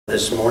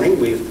This morning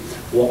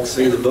we've walked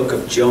through the book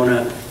of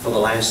Jonah for the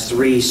last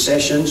 3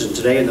 sessions, and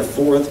today in the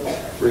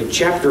 4th we're in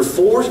chapter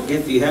 4.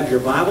 If you have your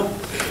Bible,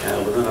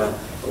 we're going to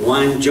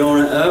wind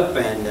Jonah up,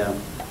 and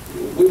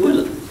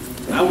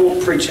I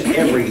won't preach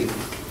every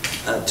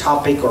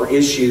topic or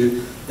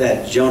issue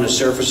that Jonah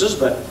surfaces,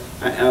 but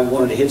I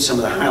wanted to hit some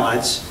of the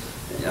highlights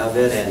of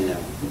it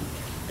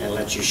and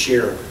let you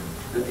share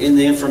in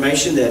the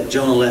information that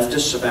Jonah left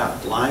us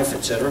about life,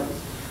 etc.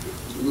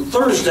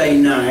 Thursday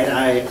night,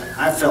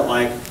 I felt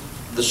like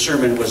the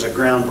sermon was a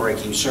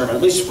groundbreaking sermon,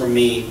 at least for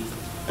me.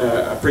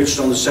 I preached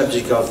on the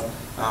subject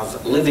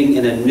of living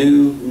in a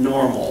new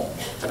normal,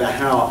 about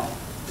how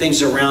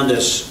things around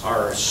us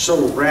are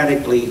so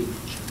radically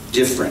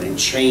different and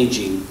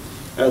changing.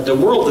 The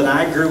world that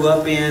I grew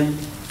up in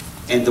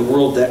and the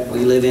world that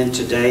we live in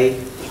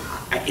today,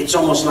 it's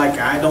almost like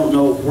I don't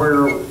know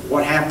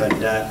what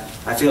happened.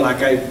 I feel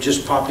like I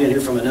just popped in here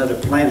from another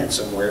planet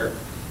somewhere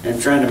and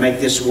trying to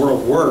make this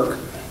world work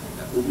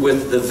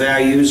with the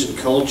values and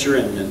culture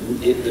and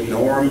the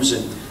norms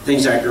and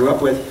things I grew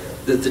up with.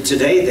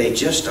 Today they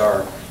just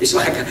are. It's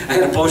like I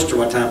had a poster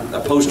one time,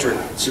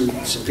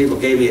 some people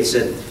gave me. It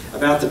said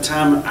about the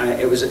time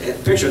it was a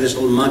picture of this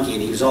little monkey,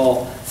 and he was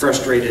all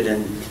frustrated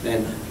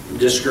and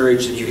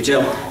discouraged, and you could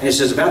tell. And it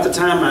says, about the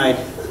time I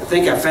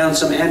think I found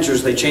some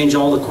answers, they change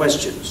all the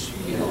questions.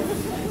 You know,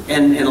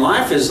 and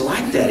life is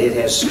like that. It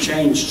has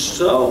changed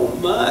so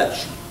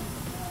much,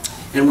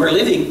 and we're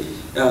living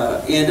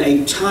in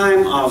a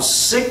time of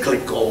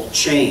cyclical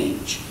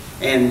change.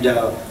 And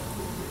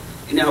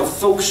now,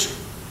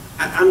 folks,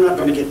 I'm not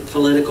going to get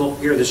political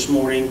here this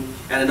morning,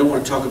 and I don't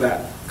want to talk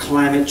about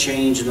climate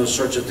change and those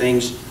sorts of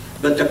things,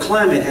 but the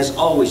climate has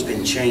always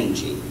been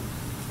changing,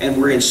 and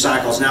we're in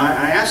cycles. Now,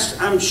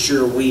 I'm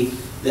sure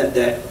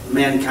that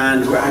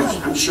mankind,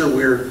 I'm sure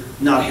we're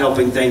not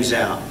helping things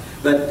out,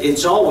 but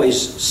it's always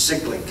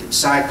cyclic.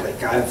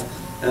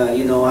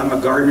 I'm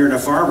a gardener and a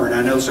farmer, and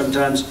I know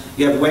sometimes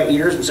you have wet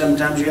years and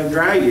sometimes you have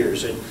dry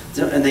years, and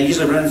they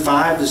usually run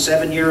 5 to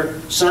 7 year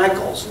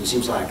cycles, it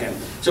seems like. And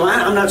so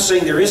I'm not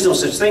saying there is no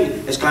such thing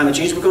as climate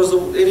change, because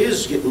it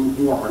is getting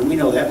warmer, and we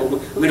know that, but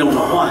we don't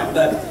know why.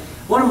 But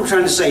what I'm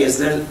trying to say is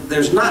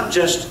there's not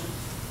just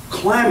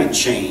climate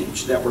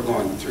change that we're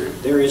going through.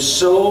 There is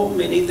so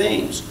many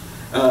things.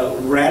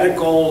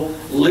 Radical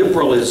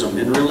liberalism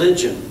in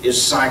religion is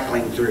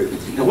cycling through.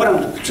 And what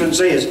I'm trying to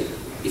say is,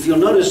 if you'll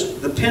notice,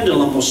 the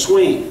pendulum will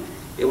swing.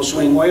 It will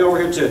swing way over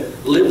here to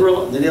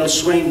liberal, then it'll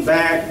swing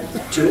back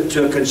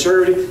to a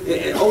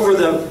conservative. Over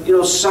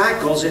the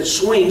cycles, it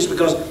swings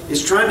because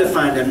it's trying to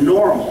find a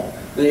normal.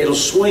 But it'll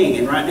swing.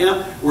 And right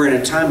now, we're in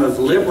a time of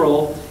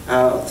liberal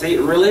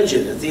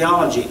religion and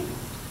theology.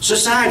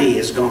 Society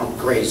has gone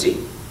crazy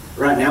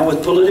right now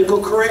with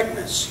political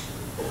correctness.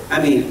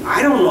 I mean,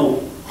 I don't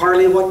know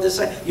hardly what to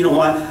say. You know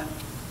what?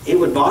 It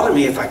would bother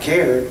me if I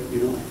cared,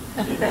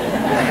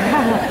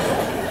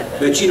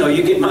 But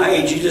you get my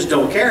age, you just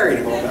don't care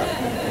anymore about it.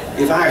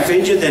 If I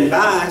offend you, then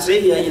bye,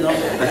 see ya,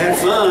 I had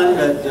fun,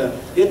 but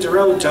hit the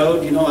road,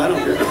 Toad, I don't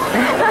care.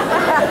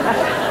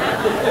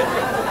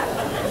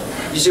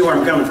 You see where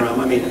I'm coming from?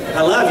 I mean,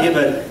 I love you,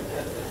 but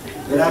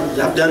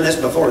I've done this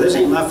before. This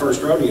ain't my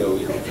first rodeo,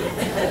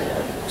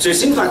 So it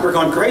seems like we're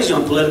going crazy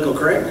on political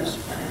correctness.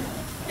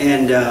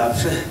 And, I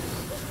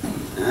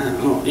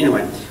don't know.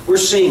 Anyway, we're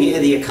seeing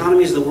the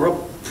economies of the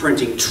world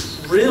printing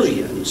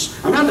trillions.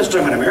 I'm not just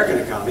talking about American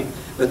economy,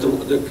 but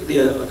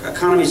the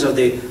economies of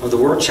the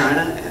world,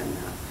 China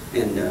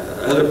and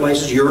other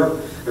places, Europe,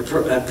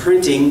 are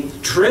printing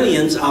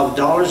trillions of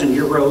dollars and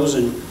euros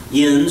and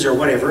yens or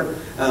whatever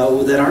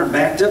that aren't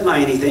backed up by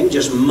anything,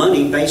 just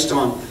money based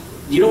on,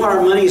 what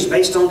our money is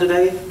based on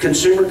today?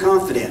 Consumer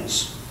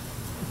confidence.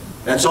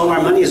 That's all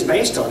our money is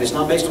based on. It's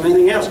not based on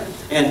anything else.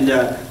 And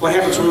what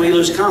happens when we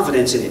lose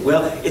confidence in it?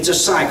 Well, it's a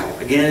cycle.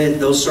 Again,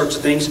 those sorts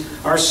of things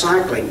are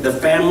cycling. The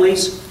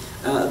families,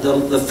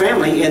 the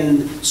family,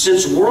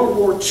 since World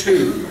War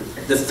II,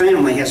 the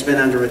family has been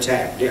under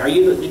attack.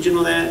 Did you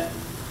know that?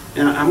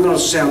 Now, I'm going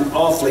to sound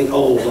awfully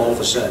old all of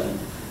a sudden,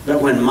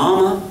 but when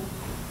Mama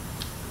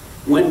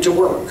went to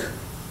work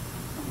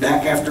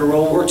back after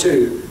World War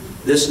II,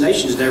 this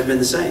nation's never been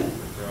the same.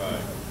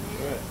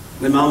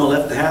 When Mama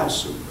left the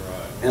house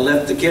and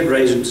left the kid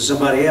raising to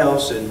somebody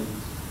else, and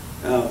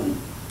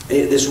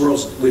this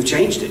world's, we've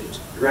changed it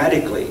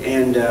radically,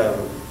 and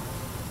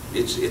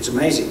it's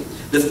amazing.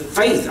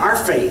 Our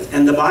faith,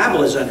 and the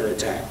Bible is under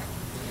attack.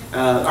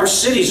 Our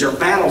cities are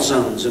battle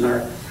zones, and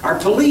our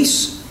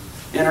police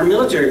and our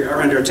military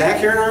are under attack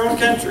here in our own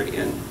country,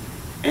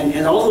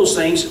 and all those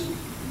things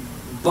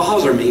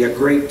bother me a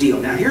great deal.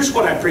 Now, here's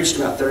what I preached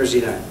about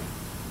Thursday night.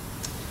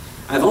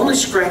 I've only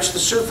scratched the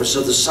surface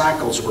of the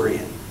cycles we're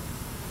in.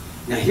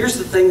 Now, here's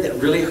the thing that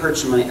really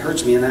hurts me,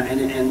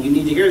 and you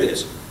need to hear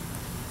this.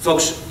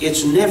 Folks,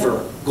 it's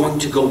never going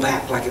to go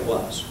back like it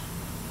was.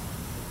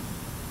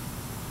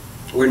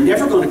 We're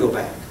never going to go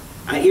back.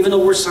 Even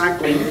though we're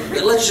cycling,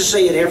 let's just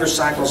say it ever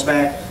cycles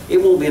back, it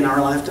won't be in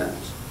our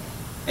lifetimes.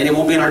 And it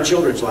won't be in our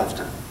children's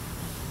lifetime.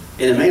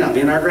 And it may not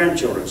be in our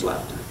grandchildren's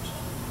lifetimes.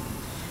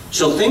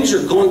 So things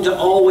are going to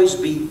always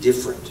be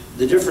different.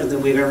 different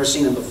than we've ever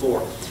seen them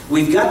before.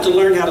 We've got to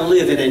learn how to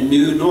live in a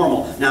new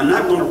normal. Now, I'm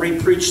not going to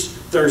re-preach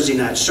Thursday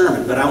night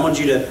sermon, but I want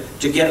you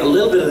to get a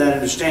little bit of that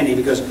understanding,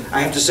 because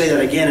I have to say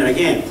that again and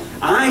again.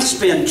 I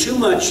spend too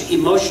much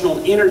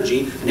emotional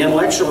energy and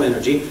intellectual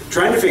energy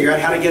trying to figure out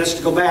how to get us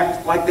to go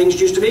back like things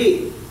used to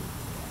be.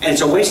 And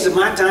it's a waste of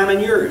my time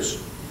and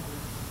yours.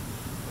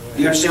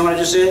 You understand what I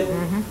just said?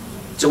 Mm-hmm.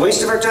 It's a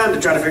waste of our time to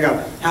try to figure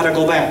out how to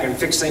go back and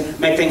fix things,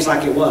 make things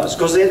like it was.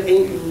 Because it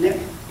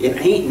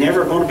ain't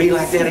never going to be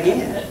like that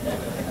again.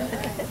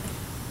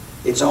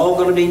 It's all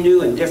going to be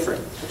new and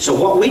different. So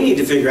what we need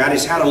to figure out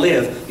is how to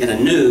live in a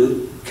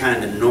new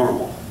kind of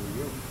normal.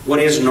 What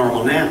is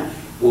normal now?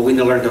 Well, we need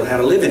to learn how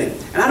to live in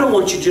it. And I don't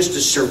want you just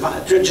to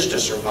survive.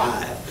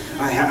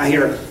 I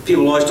hear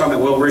people always talking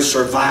about, well, we're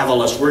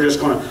survivalists. We're just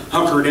going to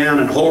hunker down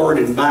and hoard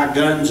and buy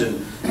guns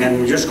and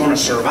we're just going to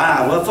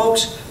survive. Well,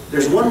 folks,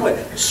 there's one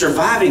way.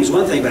 Surviving is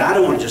one thing, but I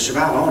don't want to just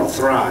survive. I want to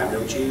thrive,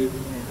 don't you?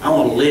 I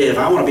want to live.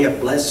 I want to be a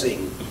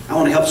blessing. I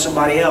want to help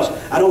somebody else.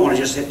 I don't want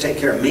to just take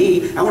care of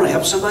me. I want to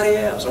help somebody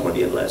else. I want to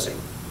be a blessing.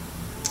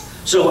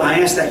 So I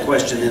asked that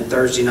question then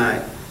Thursday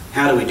night.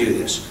 How do we do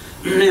this?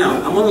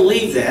 Now, I'm going to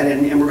leave that,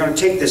 and we're going to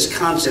take this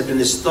concept and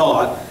this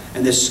thought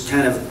and this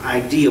kind of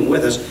idea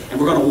with us, and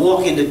we're going to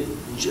walk into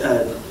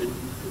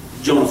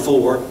Jonah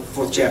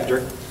 4th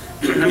chapter.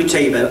 Let me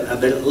tell you a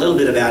little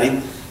bit about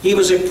him. He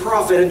was a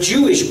prophet, a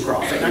Jewish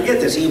prophet. Now get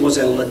this, he was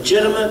a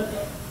legitimate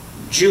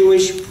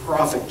Jewish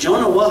prophet.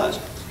 Jonah was.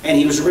 And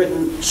he was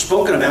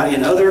spoken about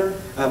in other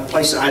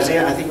places.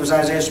 Isaiah, I think it was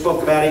Isaiah,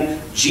 spoke about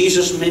him.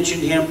 Jesus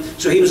mentioned him.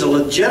 So he was a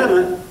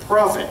legitimate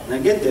prophet. Now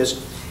get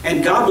this.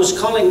 And God was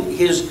calling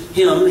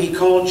him, he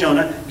called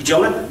Jonah,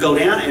 go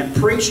down and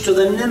preach to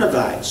the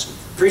Ninevites.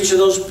 Preach to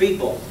those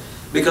people.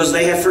 Because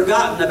they had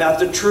forgotten about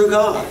the true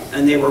God.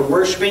 And they were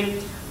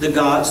worshiping the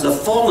gods, the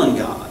fallen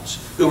gods,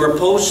 who were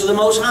opposed to the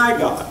Most High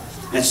God.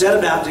 And set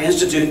about to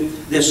institute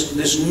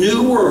this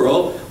new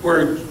world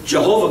where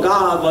Jehovah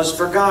God was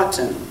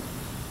forgotten.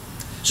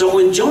 So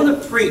when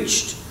Jonah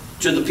preached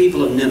to the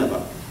people of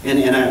Nineveh,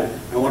 and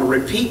I want to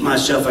repeat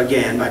myself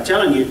again by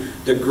telling you,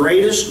 the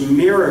greatest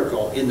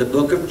miracle in the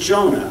book of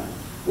Jonah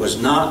was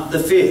not the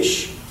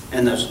fish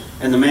and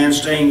the man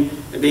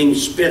being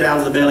spit out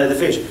of the belly of the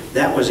fish.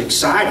 That was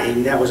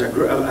exciting. That was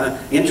an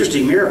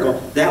interesting miracle.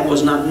 That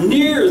was not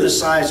near the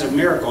size of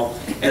miracle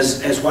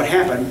as what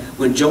happened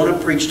when Jonah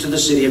preached to the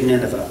city of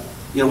Nineveh.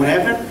 You know what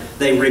happened?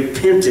 They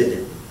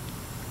repented.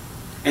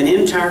 An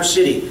entire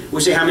city. We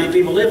say, how many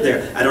people lived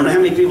there? I don't know how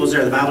many people was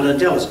there. The Bible doesn't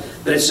tell us.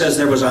 But it says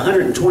there was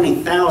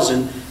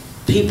 120,000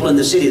 people in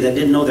the city that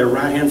didn't know their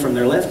right hand from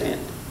their left hand.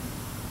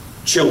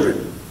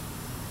 Children.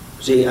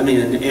 See, I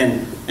mean,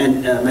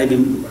 and maybe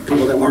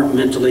people that weren't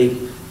mentally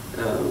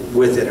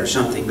with it or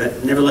something.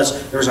 But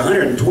nevertheless, there was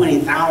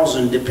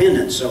 120,000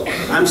 dependents. So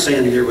I'm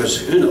saying there was,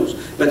 who knows.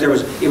 But it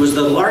was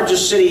the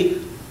largest city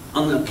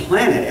on the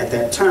planet at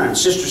that time,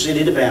 sister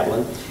city to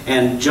Babylon,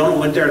 and Jonah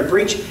went there to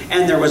preach,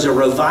 and there was a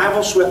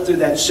revival swept through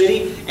that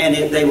city, and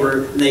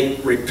they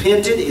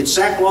repented in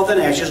sackcloth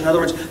and ashes. In other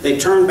words, they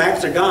turned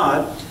back to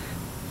God,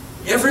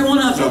 every one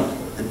of them,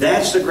 and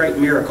that's the great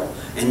miracle.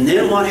 And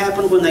then what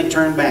happened when they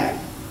turned back?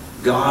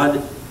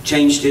 God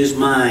changed his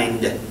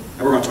mind, and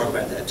we're going to talk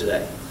about that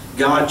today.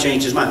 God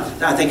changed his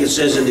mind. I think it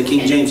says in the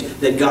King James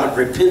that God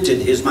repented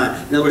his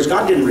mind. In other words,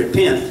 God didn't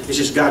repent. It's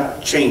just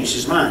God changed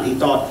his mind. He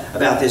thought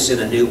about this in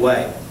a new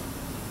way.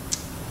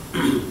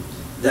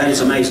 That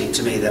is amazing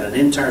to me, that an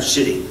entire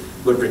city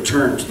would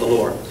return to the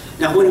Lord.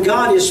 Now, when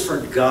God is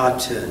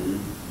forgotten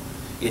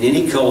in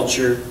any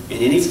culture, in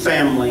any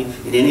family,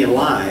 in any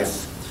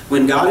life,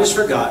 when God is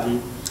forgotten,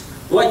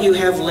 what you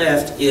have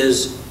left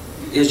is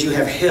you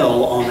have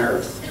hell on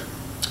earth.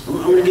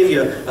 I'm going to give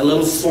you a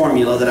little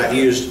formula that I've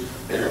used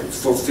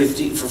for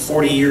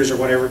 40 years or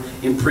whatever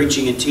in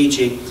preaching and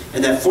teaching,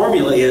 and that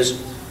formula is,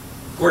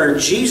 where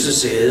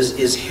Jesus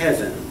is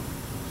heaven.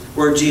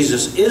 Where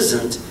Jesus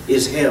isn't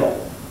is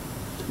hell.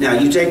 Now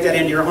you take that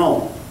into your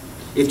home.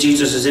 If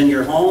Jesus is in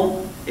your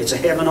home, it's a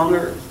heaven on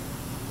earth.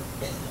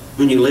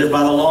 When you live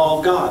by the law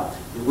of God,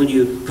 when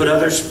you put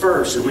others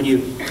first, and when you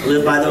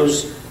live by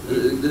those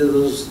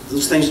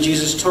things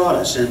Jesus taught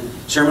us, and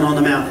Sermon on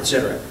the Mount,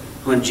 etc.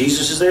 When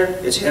Jesus is there,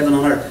 it's heaven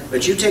on earth.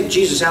 But you take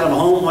Jesus out of a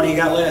home, what do you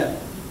got left?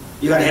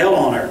 You got hell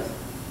on earth.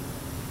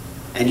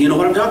 And you know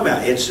what I'm talking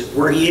about. It's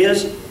where he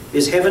is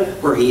heaven.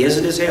 Where he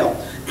isn't is hell.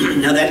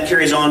 Now that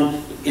carries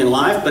on in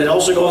life, but it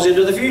also goes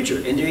into the future,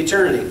 into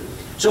eternity.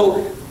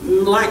 So,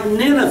 like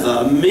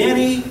Nineveh,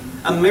 many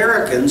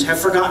Americans have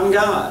forgotten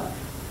God.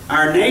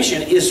 Our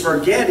nation is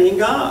forgetting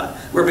God.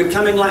 We're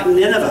becoming like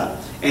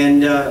Nineveh.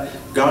 And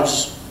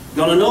God's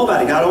going to know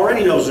about it. God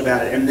already knows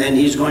about it. And then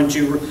he's going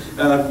to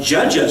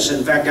judge us.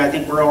 In fact, I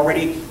think we're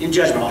already in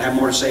judgment. I'll have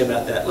more to say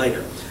about that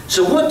later.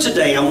 So what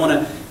today, I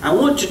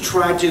want to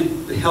try to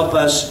help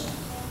us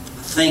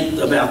think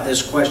about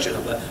this question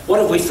of what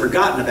have we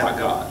forgotten about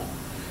God?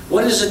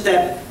 What is it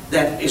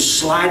that is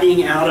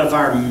sliding out of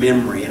our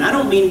memory? And I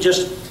don't mean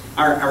just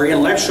our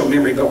intellectual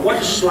memory, but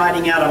what's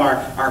sliding out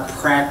of our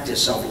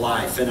practice of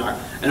life and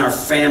our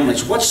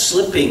families? What's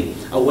slipping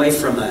away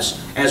from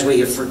us as we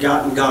have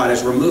forgotten God,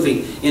 as we're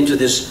moving into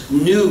this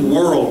new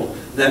world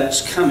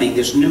that's coming,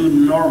 this new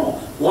normal?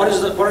 What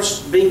is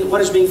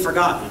being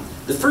forgotten?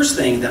 The first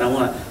thing that I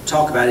want to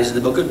talk about is in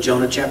the book of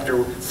Jonah,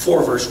 chapter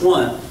 4, verse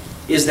 1,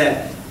 is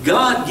that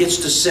God gets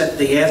to set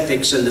the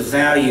ethics and the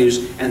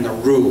values and the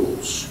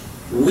rules.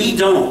 We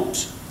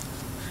don't.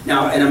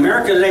 Now, in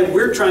America today,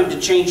 we're trying to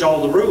change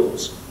all the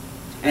rules.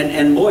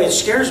 And boy, it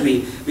scares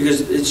me,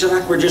 because it's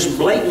like we're just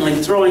blatantly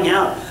throwing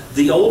out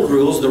the old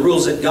rules, the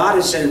rules that God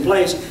has set in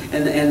place,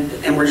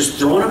 and we're just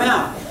throwing them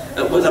out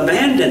with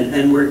abandon,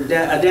 and we're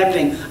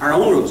adapting our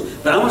own rules.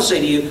 But I want to say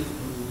to you,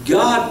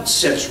 God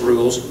sets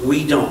rules,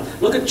 we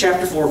don't. Look at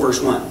chapter 4,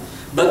 verse 1.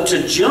 But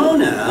to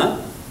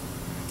Jonah,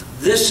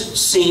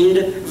 this seemed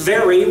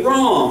very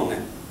wrong,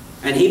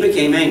 and he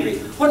became angry.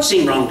 What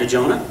seemed wrong to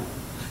Jonah?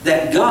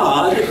 That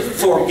God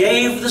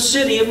forgave the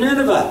city of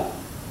Nineveh.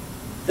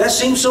 That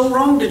seemed so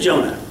wrong to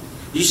Jonah.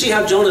 Do you see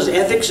how Jonah's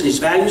ethics and his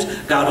values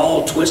got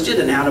all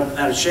twisted and out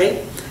of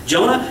shape?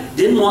 Jonah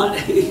didn't want,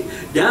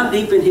 down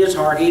deep in his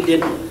heart, he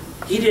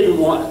didn't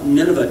want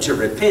Nineveh to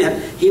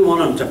repent. He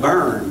wanted them to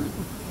burn.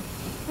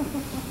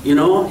 You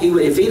know,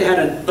 if he'd had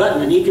a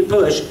button and he could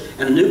push,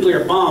 and a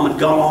nuclear bomb had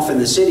gone off in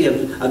the city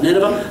of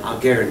Nineveh, I'll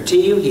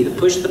guarantee you he'd have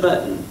pushed the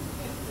button.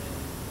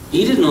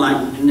 He didn't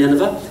like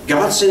Nineveh.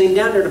 God sent him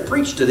down there to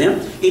preach to them.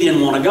 He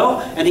didn't want to go,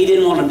 and he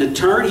didn't want them to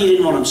turn. He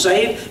didn't want them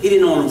saved. He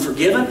didn't want them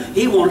forgiven.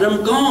 He wanted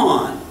them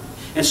gone.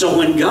 And so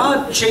when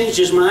God changed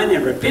his mind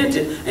and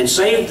repented and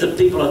saved the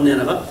people of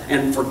Nineveh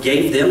and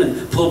forgave them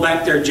and pulled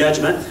back their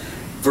judgment,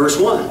 verse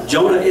 1,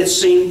 Jonah, it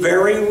seemed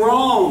very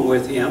wrong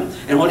with him.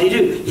 And what did he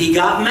do? He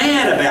got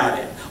mad about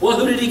it. Well,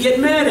 who did he get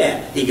mad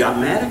at? He got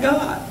mad at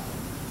God.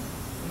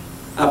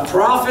 A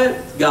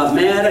prophet got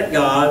mad at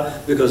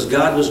God because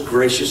God was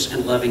gracious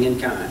and loving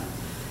and kind.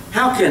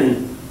 How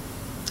can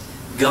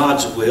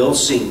God's will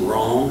seem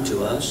wrong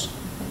to us?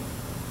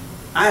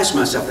 I asked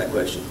myself that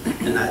question,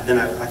 and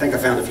I think I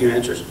found a few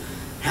answers.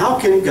 How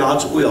can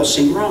God's will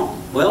seem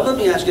wrong? Well, let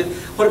me ask you,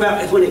 what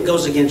about when it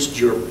goes against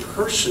your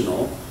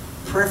personal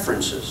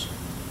preferences?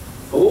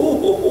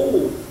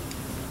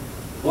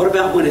 What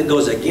about when it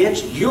goes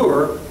against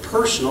your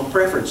personal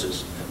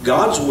preferences?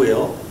 God's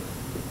will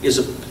is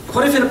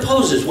what if it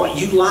opposes what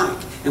you like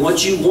and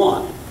what you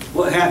want?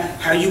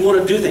 How you want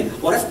to do things?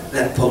 What if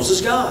that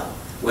opposes God?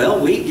 Well,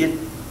 we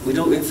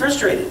don't get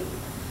frustrated.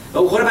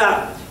 But what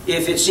about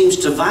if it seems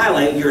to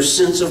violate your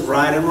sense of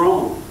right and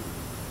wrong?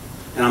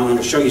 And I'm going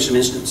to show you some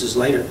instances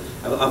later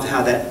of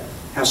how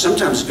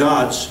sometimes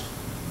God's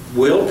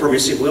will,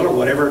 permissive will, or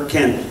whatever,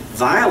 can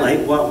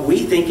violate what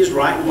we think is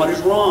right and what is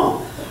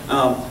wrong.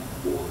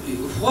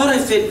 What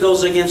if it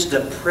goes against a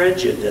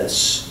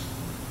prejudice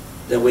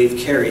that we've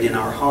carried in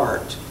our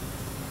heart?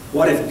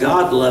 What if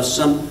God loves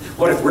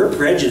what if we're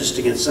prejudiced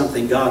against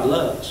something God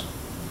loves?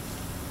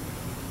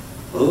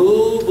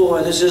 Oh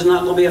boy, this is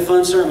not going to be a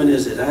fun sermon,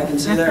 is it? I can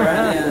see that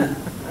right now.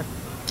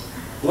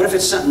 What if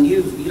it's something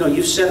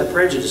you've set a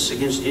prejudice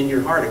against in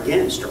your heart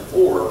against or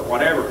for or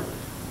whatever,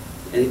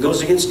 and it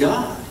goes against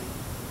God?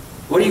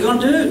 What are you going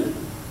to do?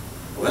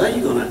 Well,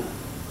 you're going to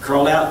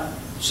crawl out,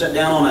 sit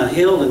down on a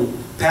hill and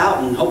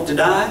pout and hope to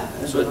die?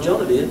 That's what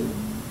Jonah did.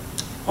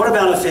 What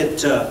about if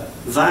it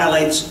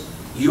violates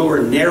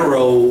your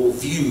narrow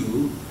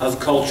view of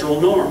cultural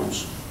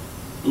norms?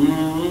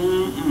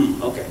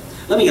 Okay.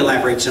 Let me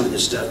elaborate some of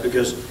this stuff,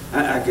 because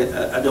I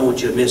don't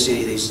want you to miss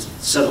any of these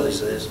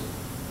subtleties of this.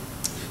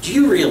 Do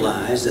you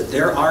realize that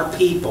there are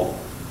people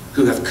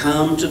who have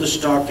come to the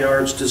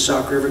stockyards, to the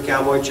Sauk River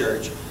Cowboy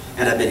Church,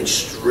 and have been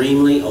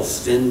extremely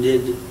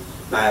offended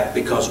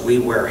because we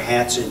wear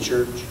hats in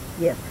church?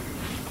 Yes.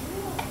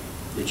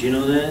 Did you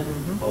know that?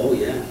 Mm-hmm. Oh,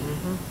 yeah.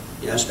 Mm-hmm.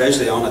 Yeah,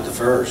 especially on at the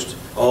first.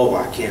 Oh,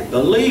 I can't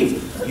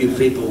believe you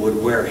people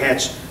would wear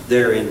hats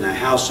there in the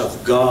house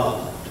of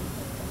God.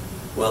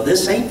 Well,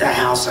 this ain't the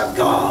house of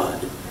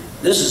God.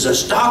 This is a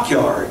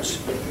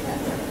stockyards.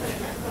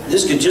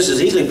 This could just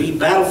as easily be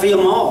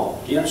Battlefield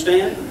Mall. Do you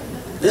understand?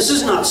 This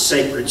is not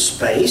sacred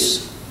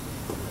space.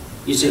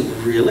 You say,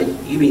 really?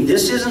 You mean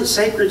this isn't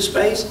sacred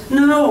space?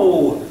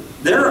 No.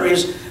 There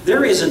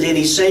isn't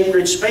any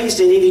sacred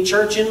space in any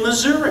church in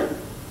Missouri.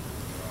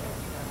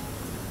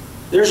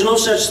 There's no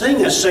such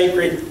thing as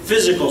sacred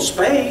physical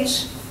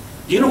space.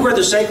 Do you know where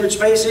the sacred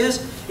space is?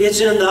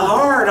 It's in the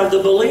heart of the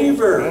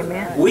believer.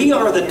 Amen. We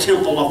are the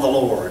temple of the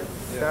Lord.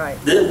 Right.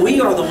 We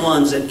are the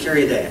ones that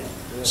carry that.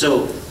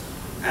 So,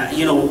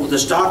 the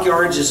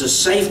stockyards is a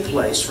safe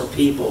place for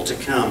people to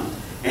come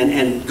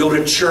and go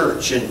to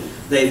church, and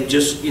they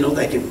just,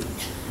 they can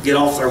get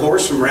off their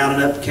horse from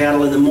rounding up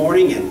cattle in the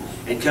morning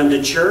and come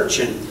to church,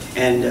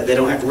 and they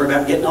don't have to worry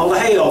about getting all the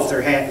hay off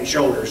their hat and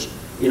shoulders,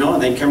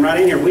 and they come right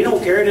in here. We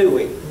don't care, do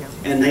we?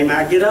 And they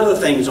might get other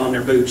things on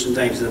their boots and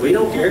things, and we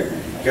don't care.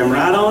 Come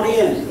right on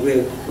in.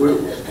 There's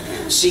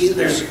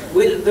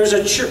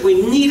a church.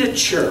 We need a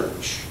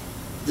church.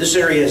 This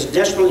area is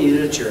desperately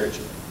needed a church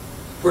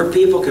where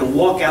people can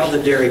walk out of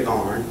the dairy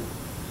barn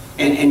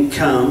and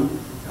come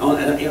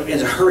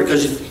in a hurry,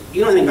 because if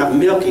you know anything about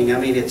milking, I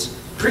mean, it's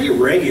pretty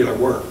regular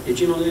work. Did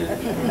you know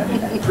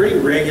that? Pretty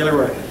regular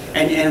work.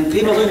 And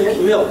people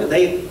who milk,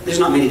 there's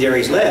not many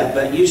dairies left,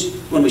 but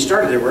when we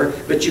started there were,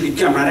 but you could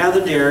come right out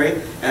of the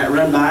dairy,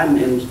 run by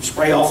and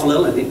spray off a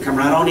little, and then come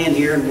right on in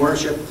here and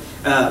worship.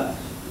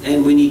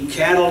 And we need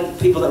cattle,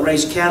 people that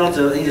raise cattle,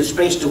 to need a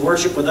space to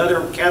worship with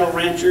other cattle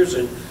ranchers.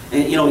 And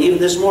you know, even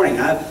this morning,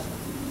 I've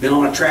been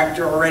on a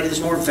tractor already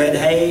this morning, fed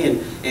hay,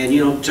 and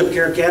you know, took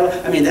care of cattle.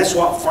 I mean, that's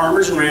what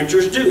farmers and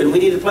ranchers do. And we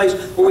need a place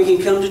where we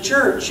can come to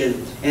church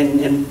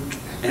and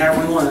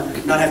however we want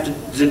to, not have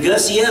to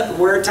gussy up and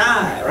wear a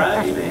tie,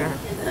 right?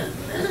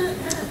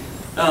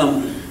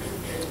 Amen.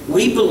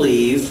 We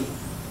believe,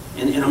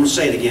 and I'm going to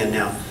say it again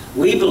now,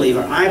 we believe,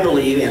 or I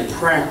believe and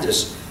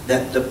practice,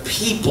 that the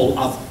people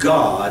of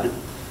God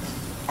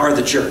are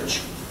the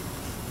church.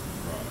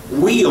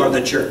 We are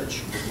the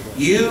church.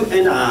 You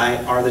and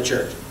I are the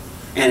church.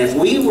 And if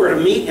we were to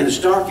meet in the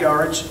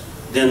stockyards,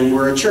 then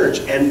we're a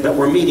church, but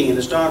we're meeting in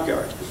the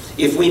stockyards.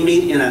 If we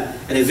meet in an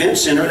event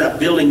center, that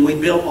building we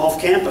built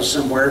off campus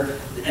somewhere,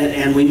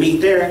 and we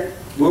meet there,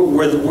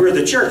 we're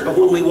the church. But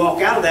when we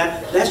walk out of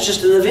that, that's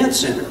just an event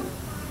center.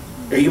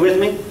 Are you with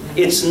me?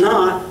 It's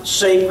not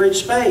sacred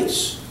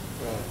space.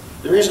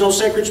 There is no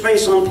sacred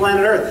space on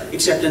planet Earth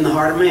except in the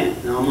heart of man.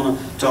 Now I'm going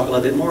to talk a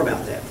little bit more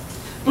about that.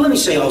 But let me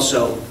say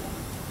also,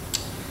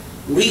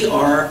 we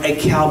are a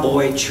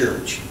cowboy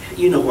church.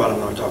 You know what I'm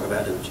going to talk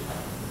about, don't you?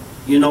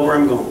 You know where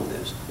I'm going with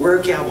this. We're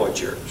a cowboy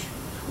church.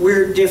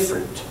 We're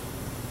different.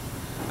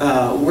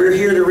 We're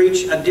here to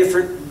reach a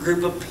different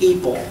group of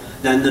people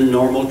than the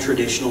normal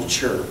traditional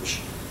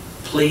church.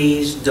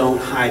 Please don't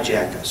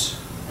hijack us.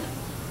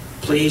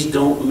 Please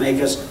don't make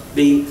us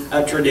be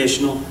a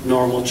traditional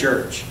normal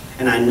church.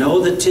 And I know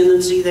the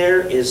tendency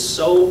there is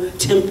so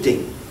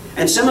tempting.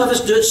 And some of us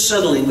do it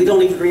subtly. We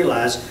don't even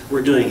realize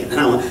we're doing it. And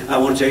I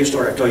want to tell you a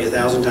story I've told you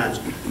 1,000 times.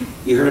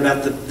 You heard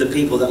about the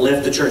people that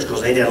left the church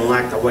because they didn't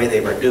like the way they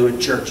were doing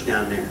church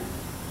down there.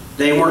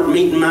 They weren't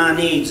meeting my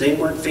needs. They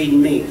weren't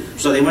feeding me.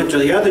 So they went to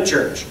the other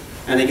church.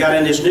 And they got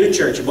in this new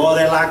church. And boy,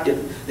 they liked it.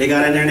 They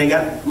got in there and they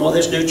got, well,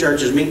 this new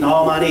church is meeting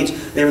all my needs.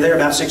 They were there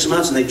about 6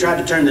 months and they tried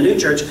to turn the new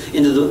church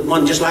into the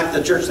one just like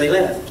the church they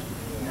left.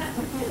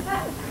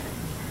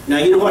 Now,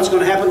 you know what's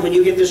going to happen when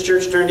you get this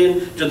church turned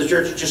into the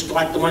church just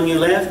like the one you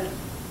left?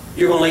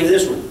 You're going to leave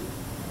this one.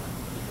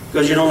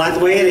 Because you don't like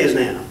the way it is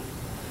now.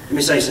 Let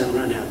me say something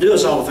right now. Do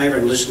us all a favor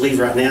and just leave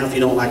right now if you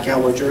don't like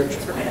Cowboy Church.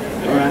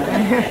 All right?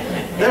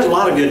 There's a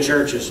lot of good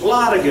churches. A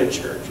lot of good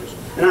churches.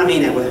 And I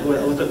mean that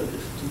with a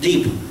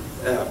deep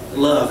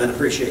love and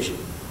appreciation.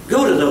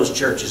 Go to those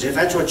churches if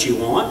that's what you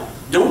want.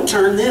 Don't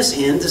turn this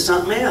into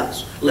something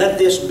else. Let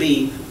this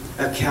be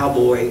a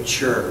cowboy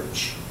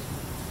church.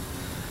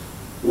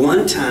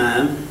 One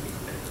time,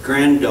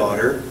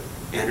 granddaughter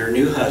and her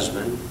new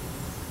husband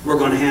were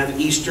going to have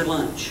Easter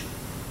lunch.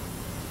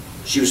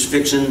 She was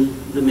fixing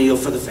the meal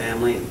for the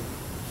family. And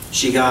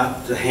she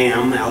got the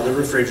ham out of the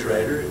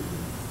refrigerator. And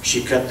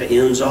she cut the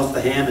ends off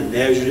the ham and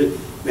measured it,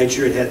 made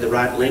sure it had the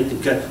right length,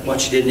 and cut what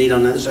she didn't need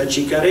on the other side.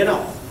 She cut it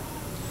off.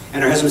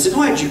 And her husband said,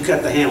 "Why did you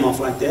cut the ham off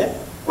like that?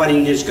 Why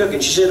didn't you just cook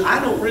it?" She said, "I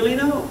don't really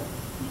know."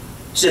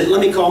 She said, "Let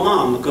me call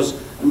Mom, because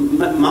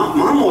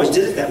Mom always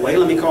did it that way.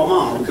 Let me call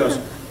Mom, because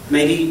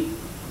maybe,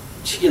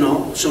 you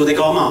know." So they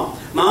call Mom.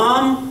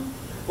 "Mom,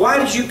 why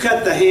did you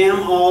cut the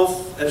ham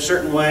off a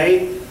certain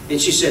way?"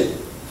 And she said,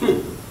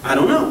 "I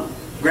don't know.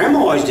 Grandma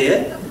always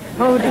did."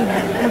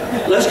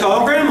 Let's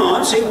call Grandma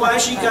and see why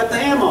she cut the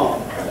ham off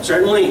a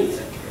certain length.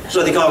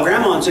 So they called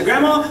Grandma and said,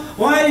 "Grandma,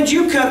 why did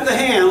you cut the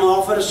ham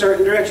off in a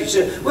certain direction?" She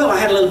said, "Well, I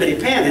had a little bitty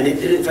pan in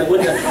it. If it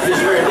wasn't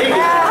very big, it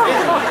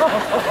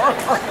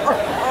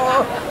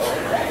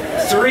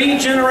 3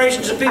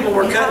 generations of people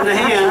were cutting the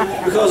ham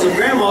because of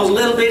Grandma's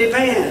little bitty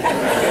pan.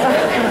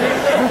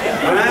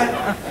 All right?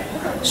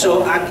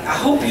 So I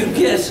hope you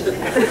get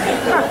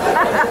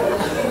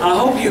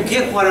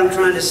what I'm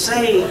trying to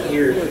say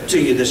here to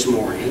you this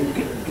morning.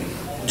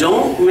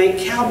 Don't make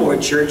Cowboy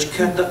Church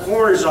cut the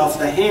corners off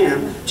the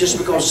ham just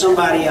because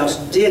somebody else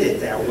did it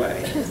that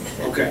way.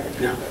 Okay,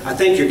 now I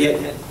think you're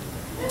getting it.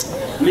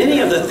 Many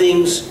of the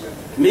things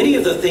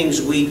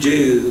we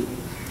do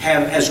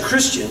have as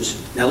Christians.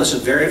 Now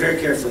listen very,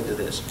 very carefully to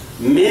this.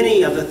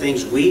 Many of the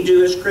things we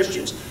do as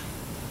Christians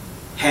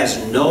has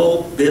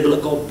no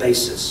biblical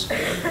basis.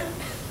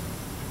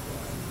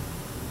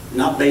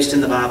 Not based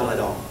in the Bible at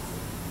all.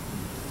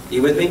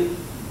 You with me?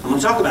 I'm going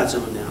to talk about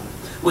some of them now.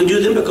 We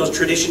do them because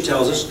tradition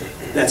tells us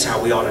that's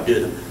how we ought to do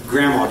them.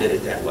 Grandma did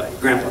it that way.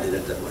 Grandpa did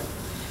it that way.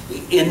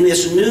 In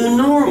this new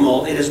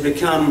normal, it has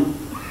become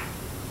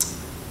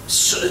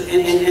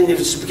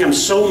it's become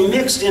so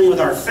mixed in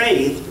with our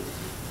faith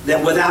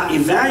that without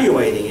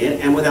evaluating it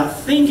and without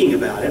thinking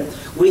about it,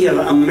 we have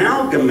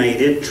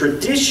amalgamated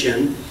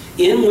tradition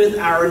in with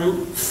our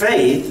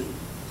faith,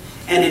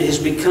 and it has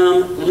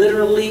become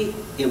literally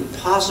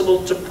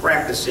impossible to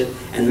practice it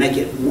and make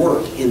it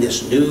work in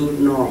this new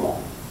normal.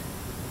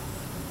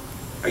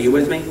 Are you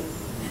with me?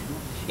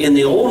 In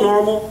the old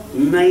normal,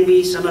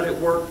 maybe some of it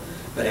worked,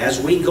 But as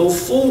we go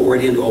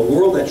forward into a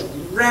world that's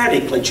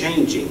radically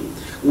changing,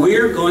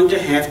 we're going to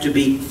have to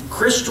be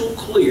crystal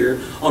clear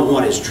on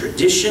what is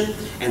tradition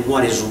and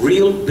what is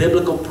real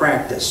biblical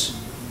practice.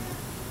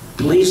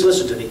 Please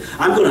listen to me.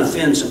 I'm going to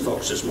offend some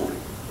folks this morning.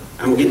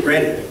 I'm getting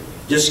ready.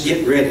 Just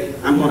get ready.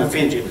 I'm going to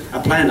offend you. I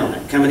planned on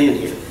it coming in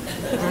here.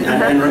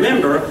 And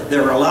remember,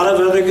 there are a lot of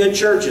other good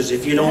churches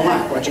if you don't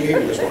like what you hear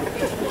this morning.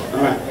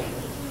 All right.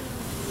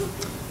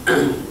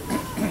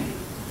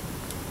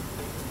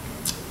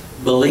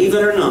 Believe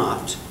it or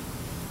not,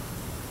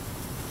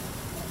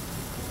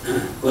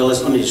 well,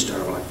 let me just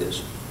start like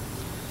this.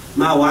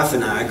 My wife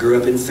and I grew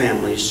up in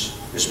families,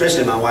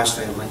 especially my wife's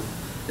family,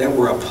 that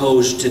were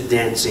opposed to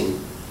dancing.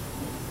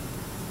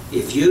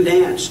 If you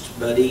danced,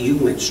 buddy, you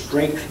went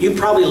straight. You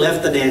probably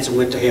left the dance and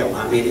went to hell.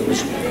 I mean,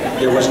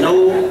 there was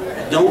no,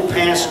 don't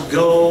pass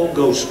go,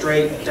 go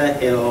straight to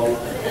hell.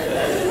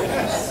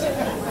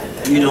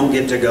 You don't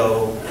get to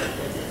go.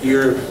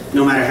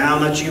 No matter how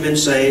much you've been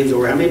saved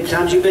or how many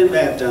times you've been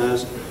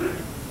baptized.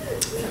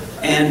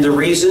 And the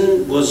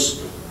reason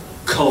was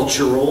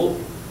cultural.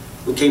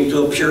 We came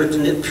to a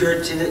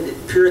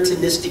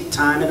puritanistic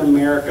time in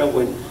America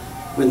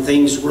when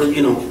things were, I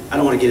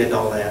don't want to get into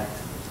all that.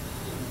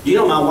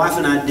 My wife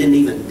and I didn't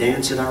even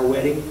dance at our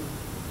wedding.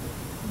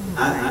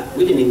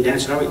 We didn't even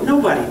dance at our wedding.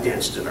 Nobody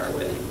danced at our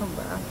wedding.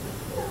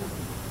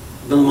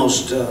 The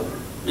most,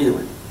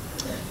 anyway.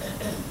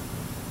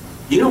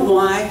 You know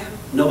why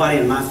nobody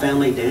in my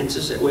family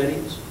dances at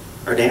weddings?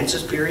 Or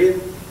dances, period?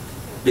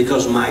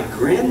 Because my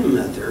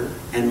grandmother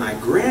and my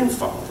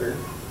grandfather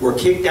were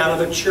kicked out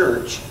of a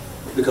church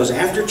because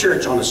after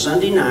church on a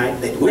Sunday night,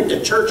 they went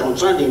to church on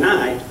Sunday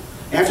night.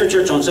 After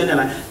church on Sunday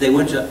night, they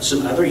went to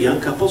some other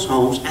young couples'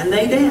 homes and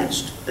they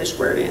danced. They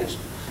square danced.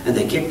 And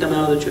they kicked them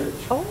out of the church.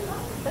 Oh.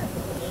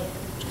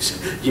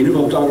 You know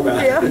what I'm talking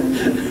about? Yeah.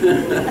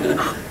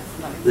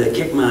 They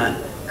kicked my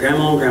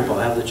grandma and grandpa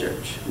out of the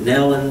church.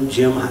 Nell and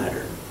Jim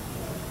Hyder.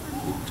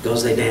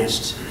 Because they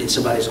danced in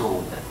somebody's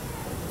home.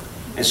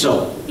 And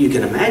so, you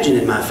can imagine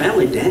in my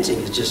family, dancing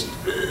is just,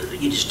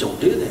 you just don't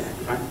do that.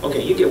 Right?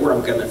 Okay, you get where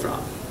I'm coming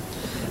from.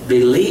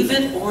 Believe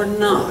it or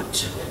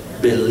not,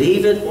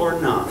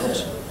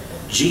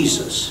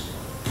 Jesus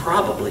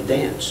probably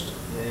danced.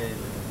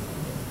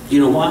 You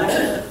know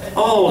why?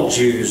 All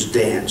Jews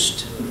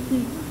danced.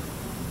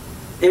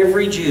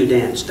 Every Jew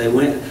danced. That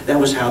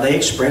was how they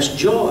expressed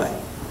joy.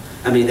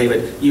 I mean,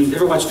 you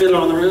ever watch Fiddler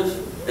on the Roof?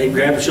 They'd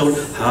grab their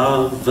shoulder,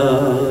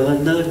 Hava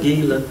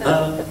Nagila,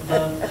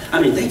 Hava.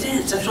 I mean, they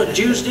danced. That's what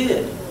Jews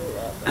did.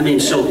 I mean,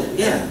 so,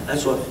 yeah,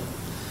 that's what.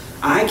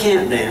 I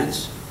can't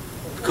dance,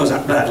 but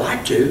I'd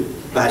like to,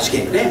 but I just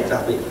can't dance.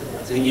 I mean,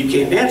 you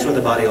can't dance with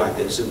a body like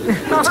this. The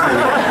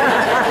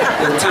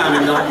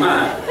timing not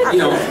mine.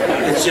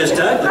 It's just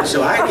ugly,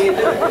 so I can't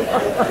do it.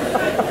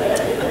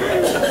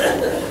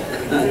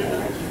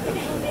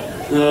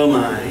 Oh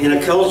my. In a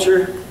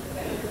culture,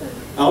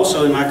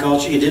 also in my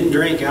culture, you didn't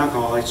drink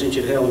alcohol. I sent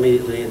you to hell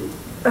immediately. And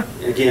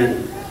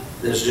again,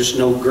 there's just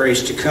no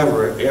grace to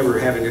cover it, ever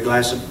having a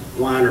glass of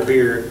wine or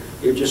beer.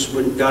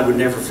 God would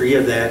never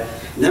forgive that.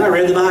 And then I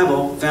read the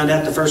Bible, found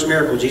out the first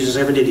miracle Jesus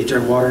ever did. He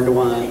turned water into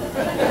wine.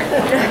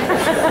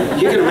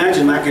 You can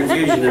imagine my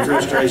confusion and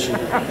frustration.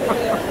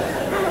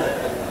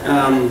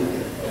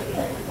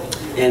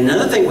 And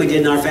another thing we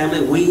did in our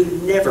family, we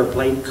never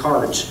played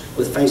cards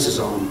with faces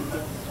on them.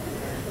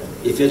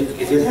 If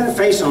it had a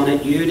face on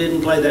it, you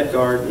didn't play that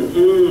card.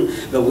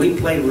 But we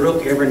played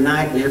rook every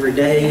night and every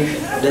day.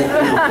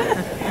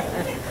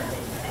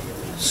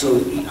 So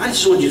I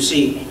just want you to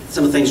see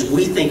some of the things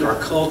we think are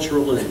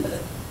cultural.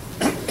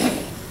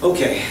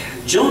 Okay,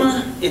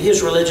 Jonah in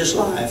his religious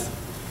life,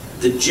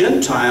 the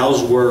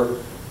Gentiles were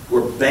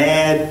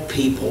bad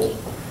people.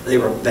 They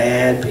were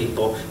bad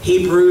people.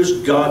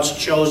 Hebrews, God's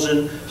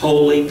chosen,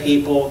 holy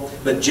people,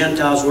 but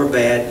Gentiles were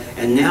bad.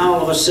 And now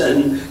all of a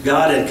sudden,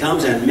 God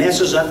comes and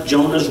messes up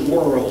Jonah's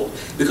world.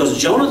 Because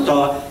Jonah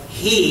thought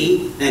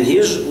he and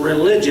his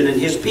religion and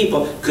his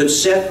people could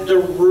set the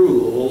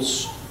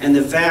rules and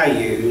the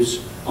values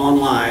on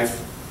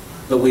life.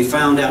 But we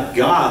found out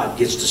God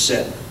gets to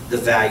set the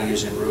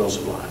values and rules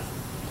of life.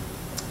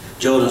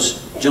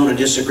 Jonah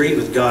disagreed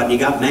with God and he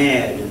got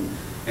mad.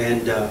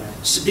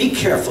 So be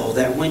careful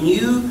that when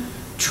you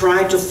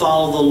try to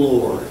follow the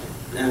Lord,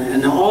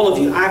 and all of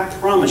you, I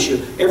promise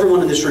you,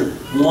 everyone in this room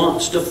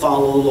wants to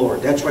follow the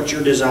Lord. That's what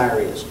your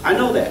desire is. I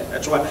know that.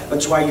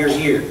 That's why you're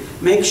here.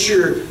 Make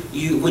sure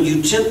when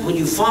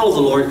you follow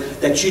the Lord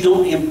that you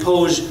don't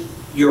impose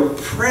your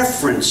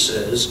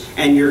preferences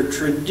and your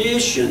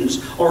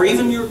traditions or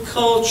even your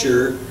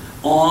culture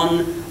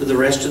on the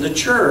rest of the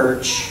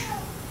church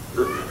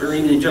or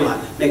even in your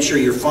life. Make sure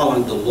you're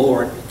following the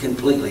Lord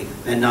completely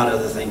and not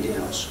other things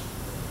else.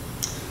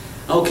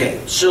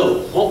 Okay,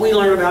 so what we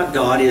learn about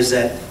God is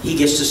that He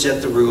gets to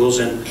set the rules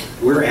and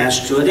we're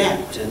asked to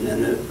adapt.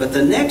 But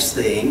the next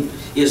thing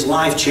is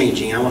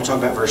life-changing. I want to talk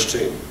about verse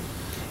 2.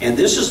 And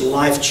this is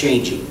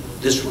life-changing,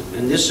 this one.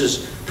 And this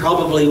is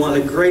probably one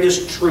of the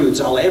greatest truths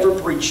I'll ever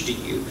preach to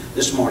you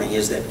this morning,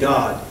 is that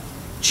God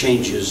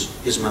changes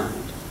His mind.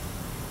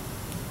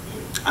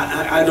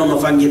 I don't know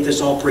if I can get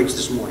this all preached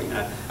this morning.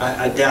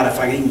 I doubt if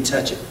I can even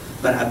touch it.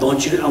 But I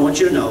want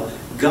you to know,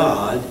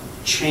 God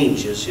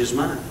changes His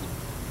mind.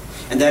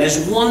 And that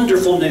is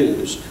wonderful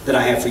news that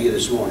I have for you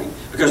this morning.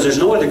 Because there's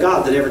no other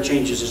God that ever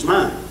changes His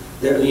mind.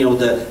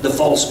 The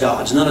false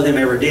gods. None of them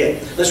ever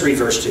did. Let's read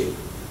verse 2.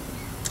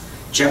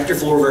 Chapter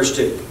 4, verse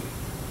 2.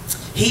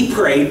 He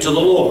prayed to the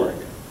Lord.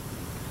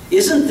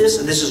 Isn't this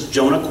is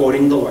Jonah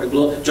quoting the Lord.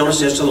 Jonah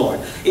says to the Lord,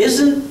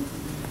 isn't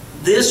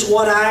this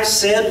what I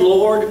said,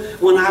 Lord,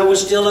 when I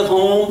was still at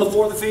home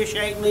before the fish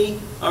ate me?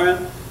 All right.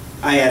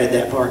 I added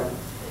that part.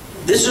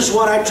 This is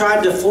what I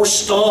tried to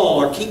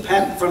forestall or keep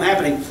from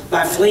happening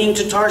by fleeing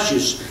to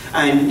Tarshish.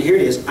 And here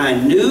it is. I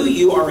knew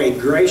you are a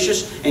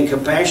gracious and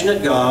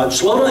compassionate God,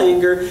 slow to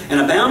anger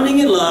and abounding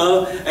in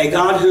love, a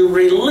God who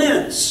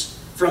relents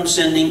from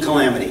sending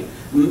calamity.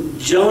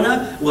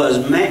 Jonah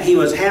was mad. He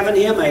was having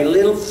him a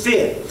little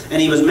fit.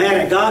 And he was mad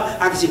at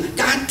God. I can see,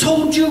 God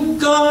told you,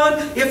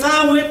 God, if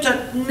I went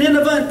to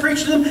Nineveh and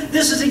preached to them,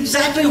 this is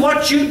exactly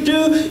what you'd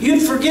do.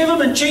 You'd forgive them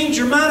and change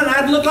your mind, and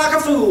I'd look like a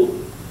fool.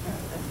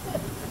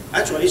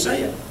 That's what he's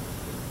saying.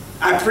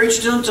 I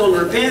preached to them till they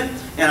repent,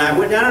 and I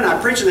went down and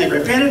I preached and they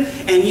repented,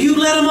 and you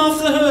let them off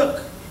the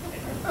hook.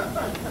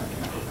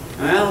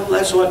 Well,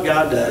 that's what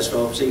God does,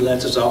 folks. He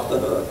lets us off the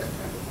hook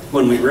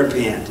when we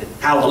repent.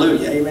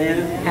 Hallelujah.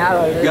 Amen.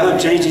 Hallelujah.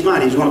 God changed His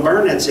mind. He was going to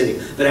burn that city.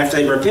 But after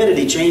they repented,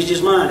 He changed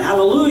His mind.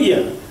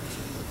 Hallelujah.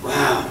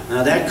 Wow.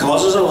 Now that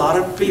causes a lot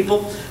of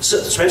people,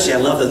 especially I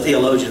love the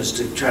theologians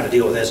to try to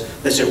deal with this.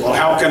 They say, well,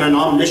 how can an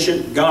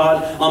omniscient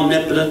God,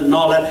 omnipotent and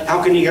all that,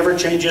 how can He ever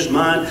change His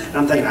mind? And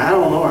I'm thinking, I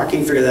don't know. I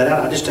can't figure that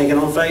out. I just take it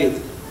on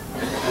faith.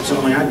 That's the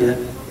only I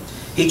did.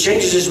 He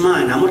changes His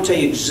mind. I'm going to tell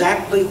you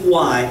exactly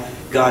why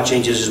God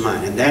changes His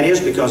mind. And that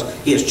is because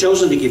He has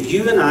chosen to give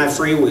you and I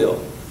free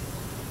will.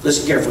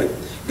 Listen carefully.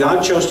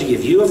 God chose to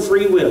give you a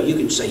free will. You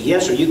can say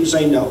yes or you can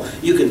say no.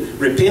 You can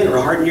repent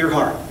or harden your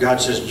heart. God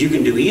says you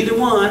can do either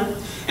one,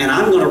 and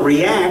I'm going to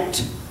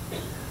react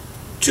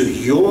to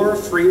your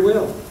free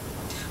will.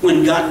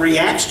 When God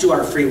reacts to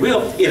our free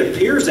will, it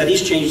appears that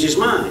He's changed His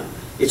mind.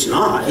 It's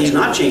not. He's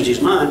not changed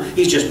His mind.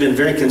 He's just been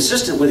very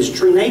consistent with His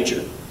true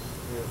nature.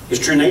 His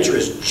true nature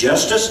is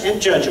justice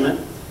and judgment,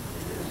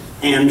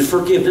 and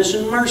forgiveness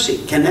and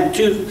mercy. Can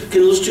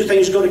those two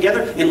things go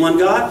together in one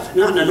God?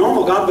 Not in a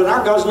normal God, but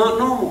our God's not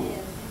normal.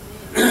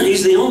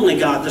 He's the only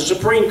God, the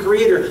supreme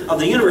creator of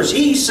the universe.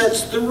 He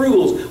sets the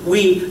rules.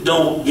 We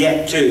don't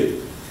get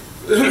to.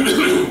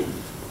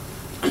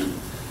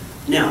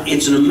 Now,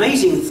 it's an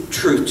amazing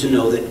truth to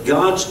know that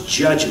God's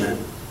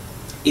judgment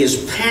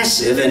is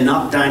passive and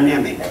not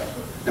dynamic.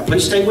 Now,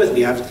 please stay with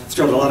me. I've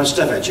thrown a lot of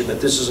stuff at you,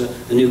 but this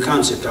is a new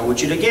concept I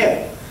want you to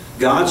get.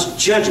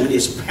 God's judgment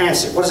is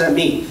passive. What does that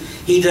mean?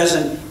 He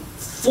doesn't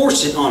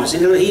force it on us. He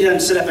doesn't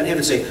sit up in heaven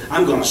and say,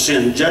 I'm going to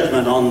send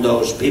judgment on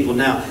those people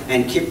now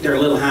and kick their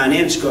little hind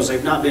ends because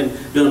they've not been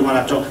doing what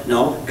I told.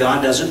 No,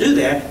 God doesn't do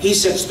that. He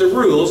sets the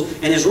rules,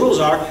 and His rules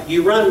are,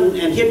 you run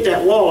and hit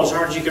that wall as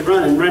hard as you can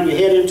run and run your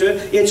head into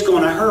it, it's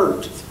going to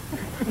hurt.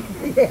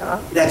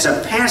 Yeah. That's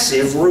a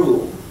passive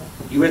rule.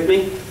 You with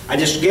me? I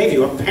just gave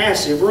you a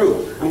passive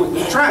rule.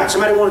 Try it.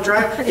 Somebody want to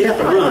try it? Get up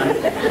and run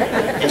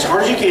as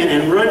hard as you can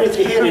and run with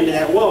your head into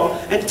that wall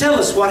and tell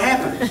us what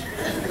happens.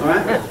 All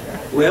right?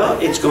 Well,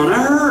 it's going to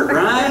hurt,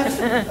 right?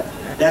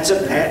 That's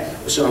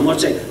a so I'm going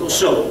to say.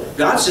 So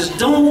God says,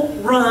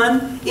 don't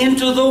run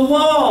into the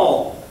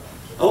wall.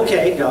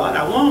 Okay, God,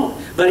 I won't.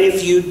 But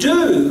if you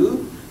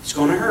do, it's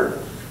going to hurt.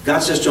 God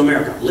says to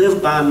America,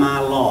 live by my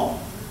law.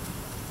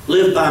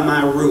 Live by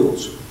my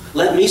rules.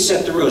 Let me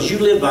set the rules. You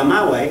live by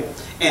my way,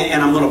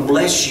 and I'm going to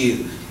bless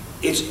you.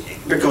 It's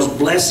because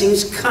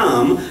blessings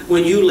come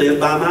when you live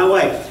by my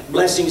way.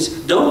 Blessings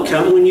don't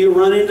come when you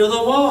run into the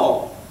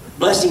wall.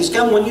 Blessings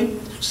come when you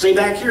stay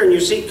back here in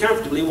your seat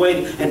comfortably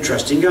waiting and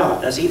trusting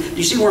God. Do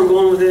you see where I'm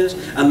going with this?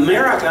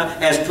 America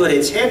has put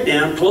its head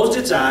down, closed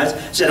its eyes,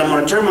 said, I'm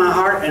going to turn my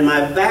heart and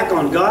my back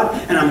on God,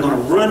 and I'm going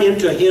to run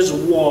into His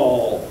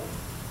wall.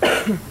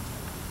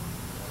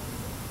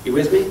 You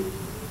with me?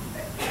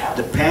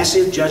 The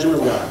passive judgment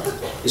of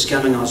God is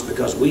coming on us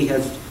because we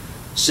have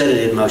set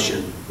it in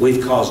motion.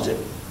 We've caused it.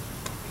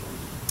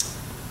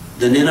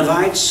 The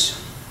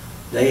Ninevites,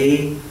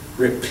 they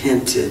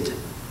repented.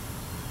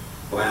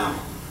 Wow.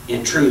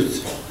 In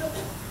truth,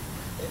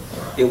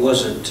 it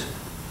wasn't.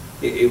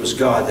 It was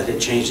God that had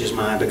changed His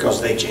mind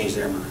because they changed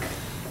their mind.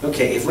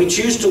 Okay, if we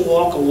choose to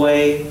walk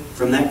away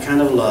from that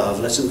kind of love,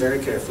 listen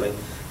very carefully,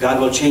 God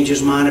will change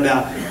His mind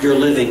about your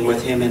living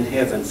with Him in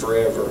heaven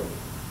forever.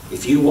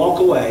 If you walk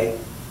away,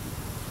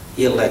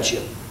 He'll let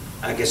you.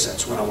 I guess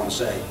that's what I want to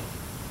say.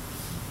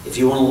 If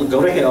you want to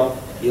go to hell,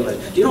 He'll let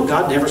you. Do you know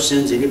God never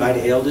sends anybody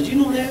to hell? Did you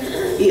know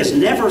that? He has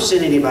never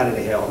sent anybody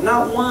to hell.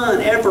 Not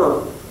one,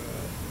 ever.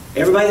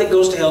 Everybody that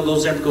goes to hell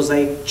goes there because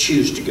they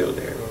choose to go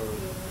there.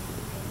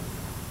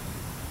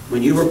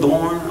 When you were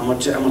born, I'm going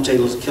to tell you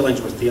those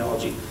killings with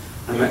theology.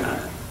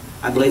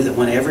 I believe that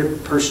when every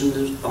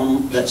person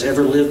that's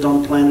ever lived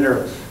on planet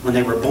Earth, when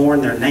they were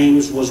born, their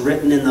names was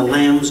written in the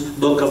Lamb's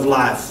book of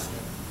life.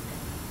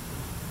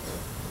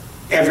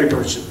 Every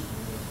person.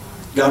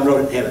 God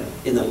wrote it in heaven,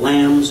 in the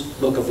Lamb's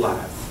book of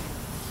life.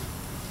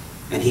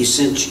 And He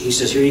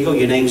says, here you go,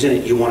 your name's in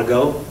it. You want to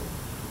go?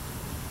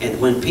 And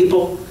when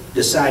people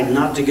decide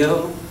not to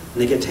go,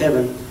 and they get to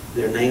heaven,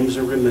 their names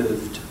are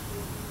removed.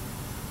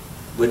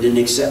 Wouldn't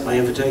accept my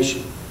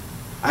invitation.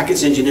 I could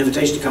send you an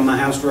invitation to come to my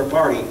house for a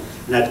party,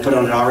 and I'd put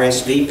on an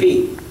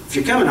RSVP. If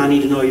you're coming, I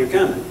need to know you're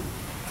coming.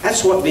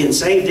 That's what being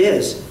saved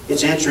is.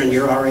 It's answering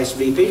your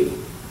RSVP.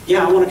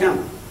 Yeah, I want to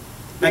come.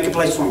 Make a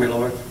place for me,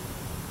 Lord.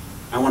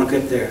 I want to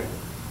get there.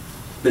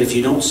 But if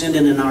you don't send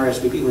in an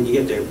RSVP when you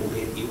get there,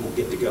 you won't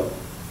get to go.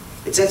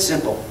 It's that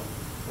simple.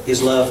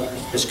 His love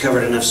has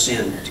covered enough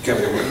sin to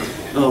cover the world.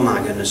 Oh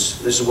my goodness.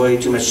 This is way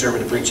too much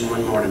sermon to preach in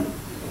one morning.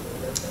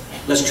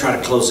 Let's try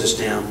to close this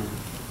down.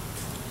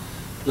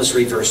 Let's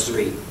read verse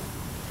 3.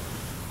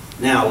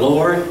 Now,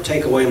 Lord,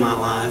 take away my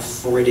life,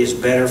 for it is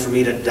better for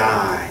me to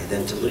die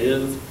than to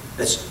live.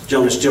 That's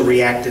Jonah still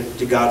reacted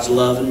to God's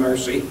love and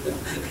mercy.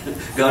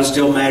 God's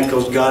still mad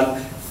because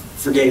God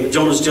forgave him.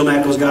 Jonah's still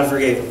mad because God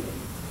forgave him.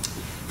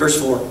 Verse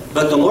 4.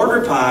 But the Lord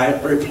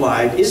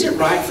replied, is it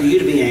right for you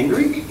to be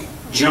angry?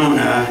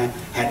 Jonah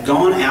had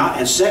gone out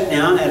and sat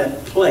down at a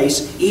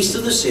place east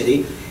of the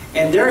city,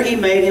 and there he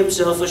made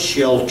himself a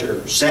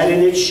shelter, sat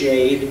in its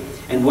shade,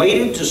 and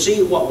waited to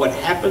see what would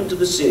happen to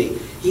the city.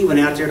 He went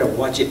out there to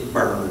watch it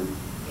burn.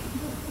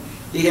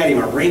 He had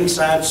him a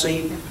ringside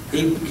seat.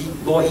 He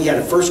had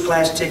a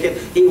first-class ticket.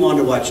 He wanted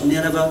to watch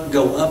Nineveh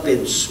go up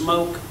in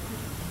smoke.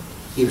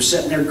 He was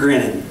sitting there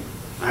grinning.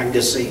 I can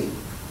just see him.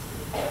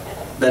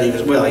 But he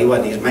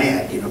wasn't as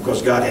mad,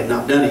 because God had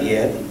not done it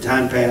yet.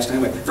 Time passed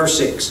anyway. Verse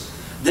 6.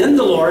 Then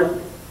the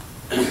Lord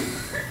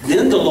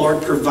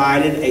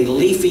provided a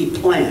leafy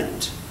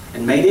plant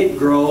and made it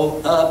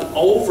grow up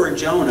over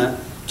Jonah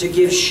to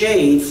give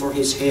shade for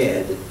his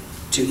head,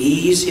 to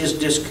ease his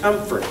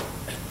discomfort.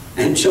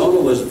 And Jonah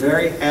was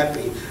very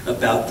happy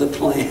about the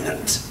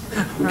plant.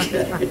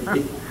 Okay.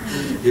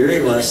 Here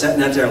he was,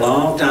 sitting out there a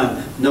long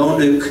time. No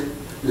nuke,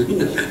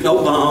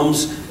 no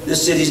bombs.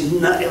 This city's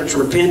it's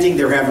repenting.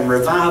 They're having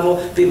revival.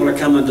 People are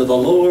coming to the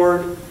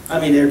Lord. I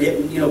mean, they're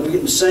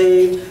getting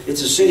saved.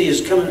 It's a city is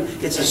coming.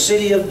 It's a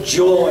city of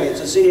joy.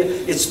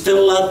 It's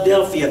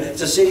Philadelphia.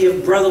 It's a city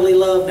of brotherly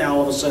love now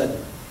all of a sudden.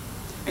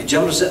 And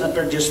Jonah's sitting up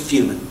there just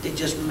fuming. It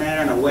just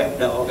matter than a wet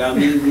dog. I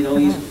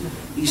mean,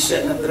 he's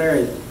sitting up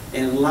there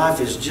and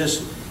life is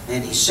just,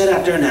 and he sat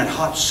out there in that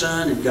hot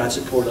sun, and God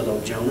said, poor little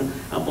Jonah,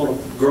 I'm going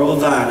to grow a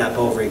vine up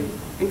over him.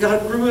 And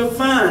God grew a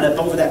vine up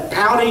over that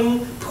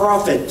pouting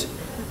prophet.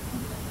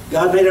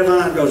 God made a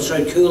vine grow so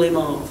he'd cool him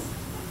off.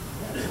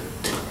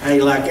 How do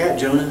you like that,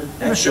 Jonah?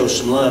 That shows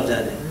some love,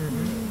 doesn't it?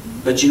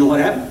 But you know what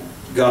happened?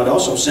 God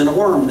also sent a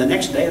worm the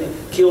next day and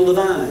killed the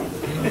vine.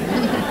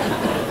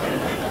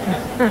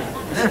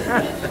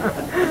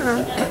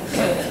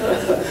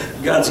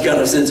 God's got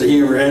a sense of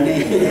humor, hasn't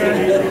he?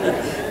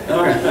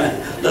 All right,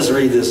 let's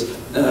read this.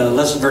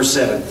 Verse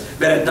 7.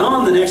 But at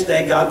dawn the next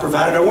day, God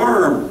provided a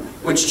worm,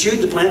 which chewed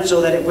the plant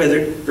so that it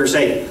withered. Verse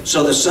 8.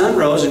 So the sun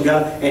rose, and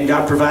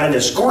God provided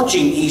a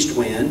scorching east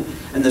wind,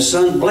 and the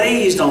sun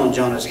blazed on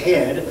Jonah's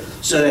head,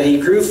 so that he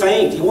grew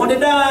faint. He wanted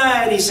to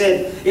die, and he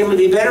said, it would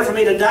be better for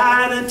me to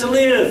die than to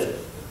live.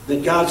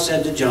 But God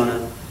said to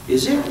Jonah,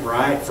 is it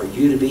right for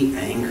you to be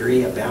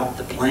angry about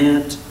the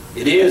plant?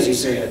 It is, he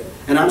said.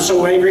 And I'm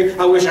so angry,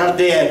 I wish I was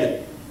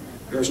dead.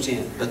 Verse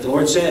 10. But the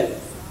Lord said,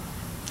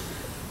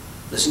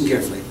 listen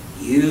carefully,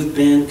 you've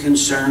been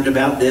concerned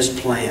about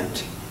this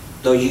plant,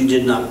 though you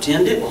did not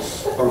tend it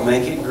or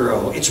make it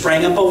grow. It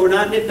sprang up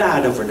overnight and it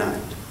died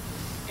overnight.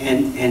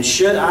 And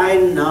should I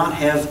not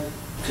have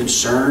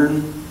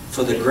concern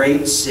for the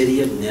great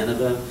city of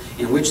Nineveh,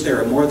 in which there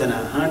are more than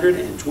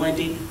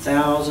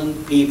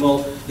 120,000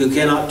 people who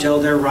cannot tell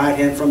their right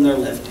hand from their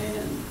left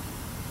hand?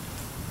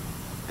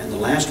 And the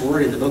last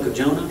word in the book of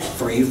Jonah,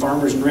 for you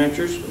farmers and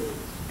ranchers,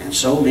 and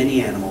so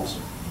many animals.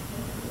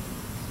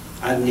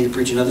 I need to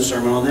preach another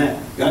sermon on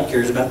that. God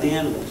cares about the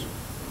animals.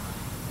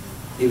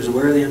 He was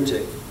aware of them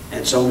too.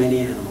 And so many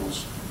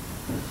animals.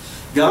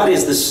 God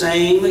is the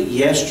same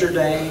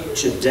yesterday,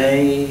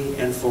 today,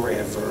 and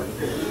forever.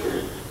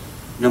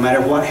 No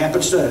matter what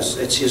happens to us,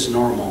 it's His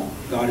normal.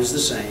 God is the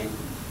same.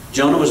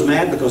 Jonah was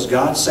mad because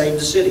God saved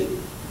the city.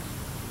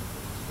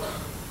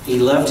 He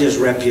loved his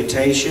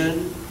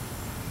reputation.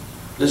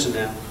 Listen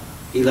now.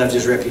 He loved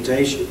his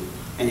reputation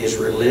and his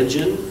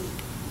religion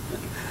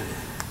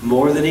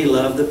more than he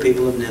loved the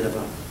people of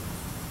Nineveh.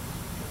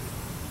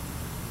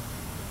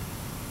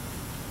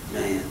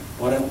 Man,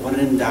 what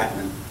an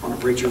indictment on a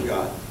preacher of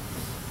God.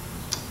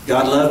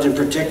 God loved and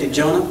protected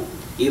Jonah,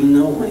 even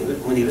though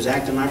when he was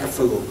acting like a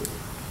fool.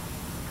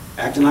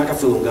 Acting like a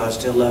fool, God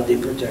still loved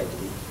him and protected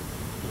him.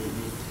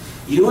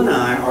 You and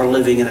I are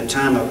living in a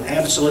time of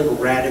absolute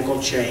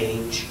radical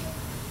change.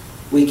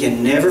 We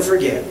can never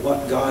forget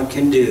what God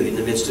can do in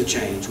the midst of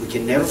change. We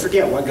can never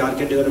forget what God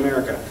can do in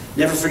America.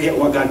 Never forget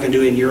what God can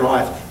do in your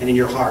life and in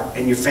your heart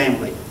and your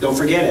family. Don't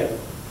forget it.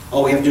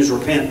 All we have to do is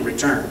repent and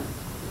return.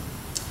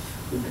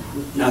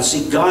 Now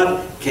see,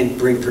 God can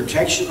bring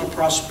protection and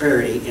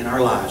prosperity in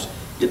our lives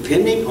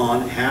depending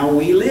on how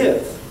we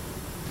live.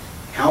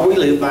 how we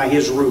live by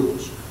His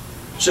rules.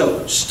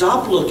 So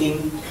stop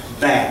looking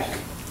back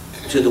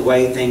to the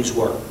way things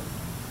were.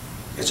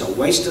 It's a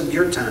waste of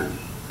your time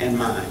and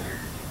mine.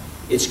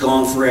 It's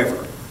gone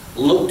forever.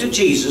 Look to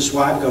Jesus.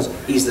 Why? Because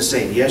He's the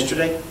same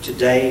yesterday,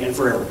 today, and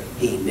forever.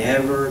 He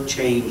never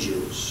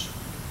changes.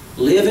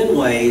 Live in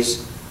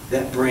ways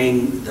that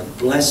bring the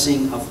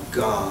blessing of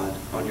God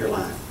on your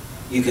life.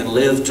 You can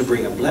live to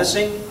bring a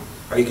blessing,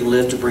 or you can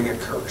live to bring a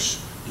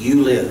curse.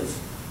 You live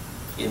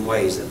in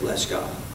ways that bless God.